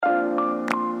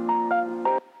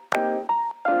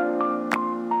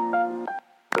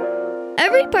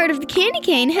Every part of the candy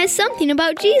cane has something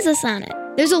about Jesus on it.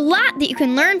 There's a lot that you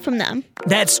can learn from them.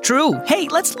 That's true. Hey,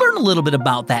 let's learn a little bit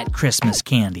about that Christmas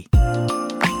candy.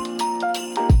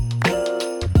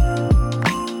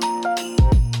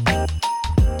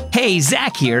 Hey,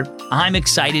 Zach here. I'm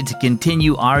excited to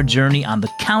continue our journey on the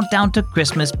Countdown to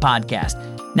Christmas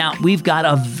podcast. Now, we've got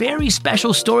a very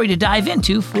special story to dive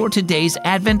into for today's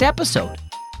Advent episode.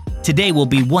 Today will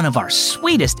be one of our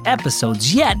sweetest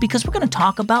episodes yet because we're going to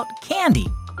talk about candy,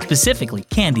 specifically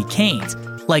candy canes,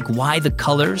 like why the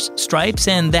colors, stripes,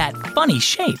 and that funny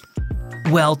shape.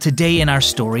 Well, today in our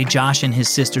story, Josh and his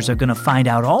sisters are going to find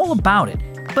out all about it.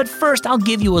 But first, I'll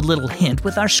give you a little hint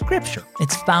with our scripture.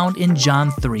 It's found in John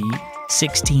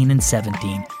 3:16 and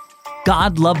 17.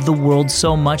 God loved the world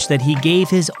so much that he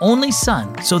gave his only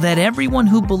son so that everyone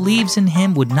who believes in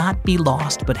him would not be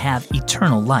lost but have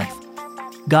eternal life.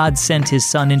 God sent his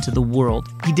son into the world.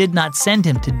 He did not send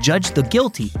him to judge the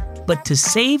guilty, but to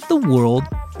save the world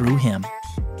through him.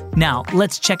 Now,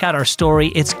 let's check out our story.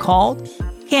 It's called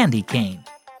Candy Cane.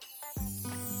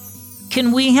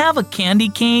 "Can we have a candy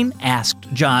cane?"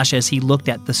 asked Josh as he looked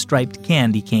at the striped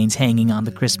candy canes hanging on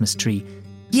the Christmas tree.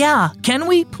 "Yeah, can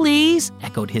we please?"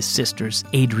 echoed his sisters,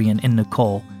 Adrian and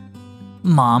Nicole.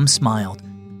 Mom smiled.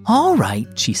 "All right,"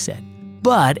 she said.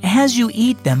 "But as you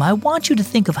eat them, I want you to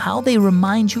think of how they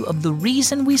remind you of the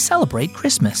reason we celebrate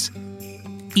Christmas."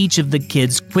 Each of the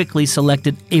kids quickly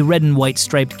selected a red and white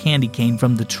striped candy cane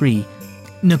from the tree.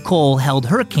 Nicole held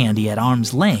her candy at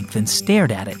arm's length and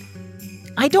stared at it.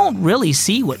 "I don't really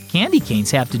see what candy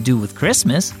canes have to do with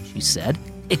Christmas," she said,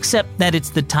 "except that it's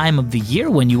the time of the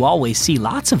year when you always see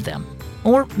lots of them.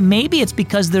 Or maybe it's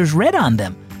because there's red on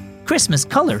them. Christmas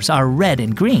colors are red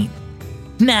and green."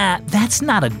 "Nah, that's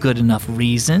not a good enough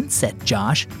reason," said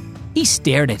Josh. He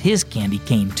stared at his candy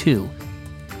cane too.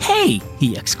 "Hey,"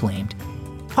 he exclaimed.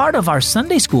 "Part of our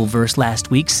Sunday school verse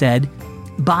last week said,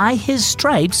 'By his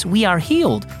stripes we are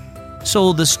healed.'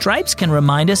 So the stripes can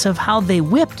remind us of how they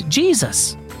whipped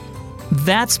Jesus."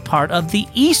 "That's part of the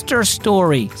Easter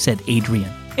story," said Adrian.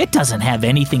 "It doesn't have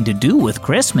anything to do with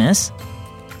Christmas."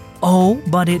 "Oh,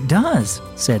 but it does,"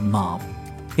 said Mom.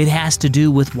 "It has to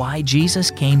do with why Jesus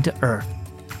came to earth.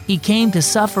 He came to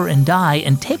suffer and die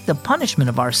and take the punishment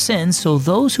of our sins so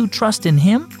those who trust in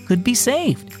him could be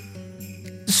saved."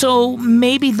 "So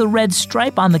maybe the red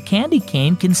stripe on the candy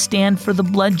cane can stand for the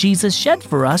blood Jesus shed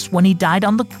for us when he died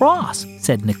on the cross,"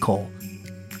 said Nicole.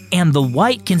 "And the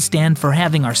white can stand for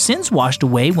having our sins washed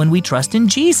away when we trust in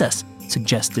Jesus,"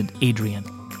 suggested Adrian.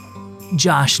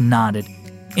 Josh nodded.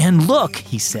 "And look,"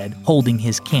 he said, holding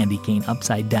his candy cane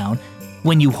upside down,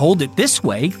 "when you hold it this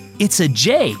way, it's a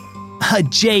J. A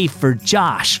J for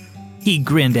Josh." He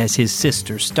grinned as his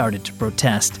sisters started to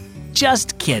protest.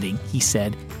 "Just kidding," he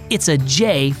said. "It's a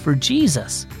J for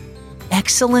Jesus."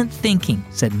 "Excellent thinking,"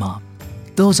 said Mom.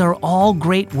 "Those are all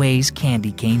great ways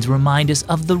candy canes remind us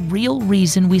of the real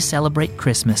reason we celebrate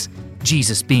Christmas,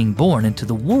 Jesus being born into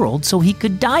the world so he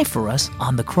could die for us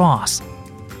on the cross."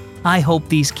 I hope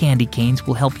these candy canes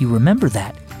will help you remember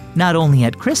that, not only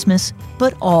at Christmas,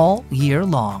 but all year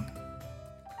long.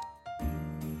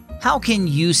 How can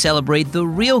you celebrate the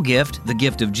real gift, the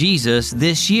gift of Jesus,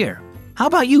 this year? How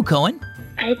about you, Cohen?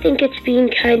 I think it's being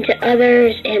kind to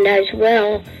others and as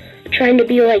well trying to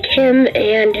be like him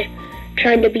and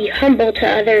trying to be humble to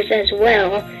others as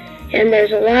well. And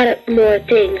there's a lot of more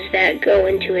things that go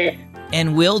into it.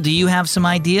 And Will, do you have some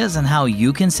ideas on how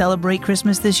you can celebrate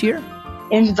Christmas this year?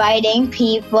 Inviting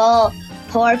people,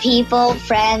 poor people,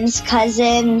 friends,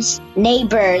 cousins,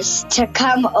 neighbors to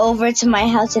come over to my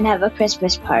house and have a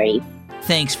Christmas party.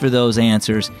 Thanks for those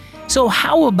answers. So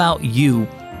how about you?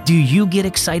 Do you get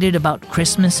excited about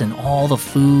Christmas and all the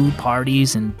food,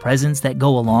 parties, and presents that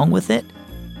go along with it?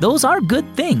 Those are good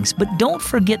things, but don't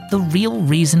forget the real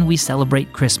reason we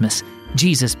celebrate Christmas,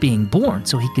 Jesus being born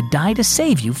so he could die to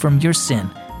save you from your sin.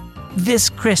 This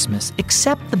Christmas,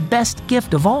 accept the best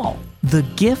gift of all, the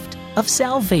gift of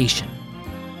salvation.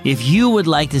 If you would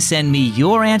like to send me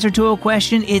your answer to a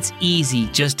question, it's easy.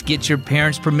 Just get your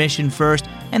parents' permission first,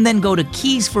 and then go to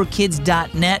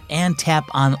keysforkids.net and tap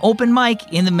on Open Mic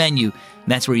in the menu.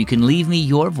 That's where you can leave me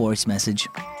your voice message.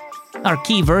 Our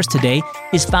key verse today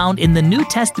is found in the New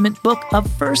Testament book of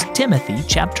 1 Timothy,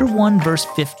 chapter 1, verse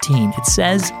 15. It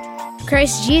says,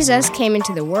 Christ Jesus came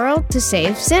into the world to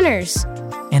save sinners.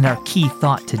 And our key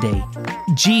thought today,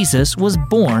 Jesus was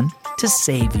born to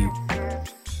save you.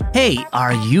 Hey,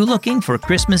 are you looking for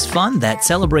Christmas fun that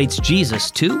celebrates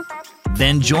Jesus too?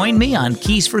 Then join me on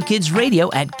Keys for Kids Radio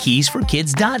at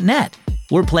keysforkids.net.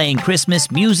 We're playing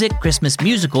Christmas music, Christmas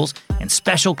musicals, and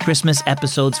special Christmas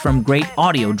episodes from great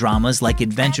audio dramas like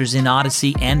Adventures in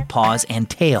Odyssey and Paws and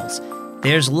Tales.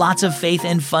 There's lots of faith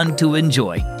and fun to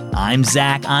enjoy. I'm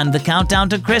Zach on The Countdown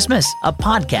to Christmas, a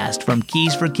podcast from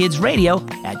Keys for Kids Radio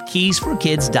at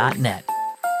keysforkids.net.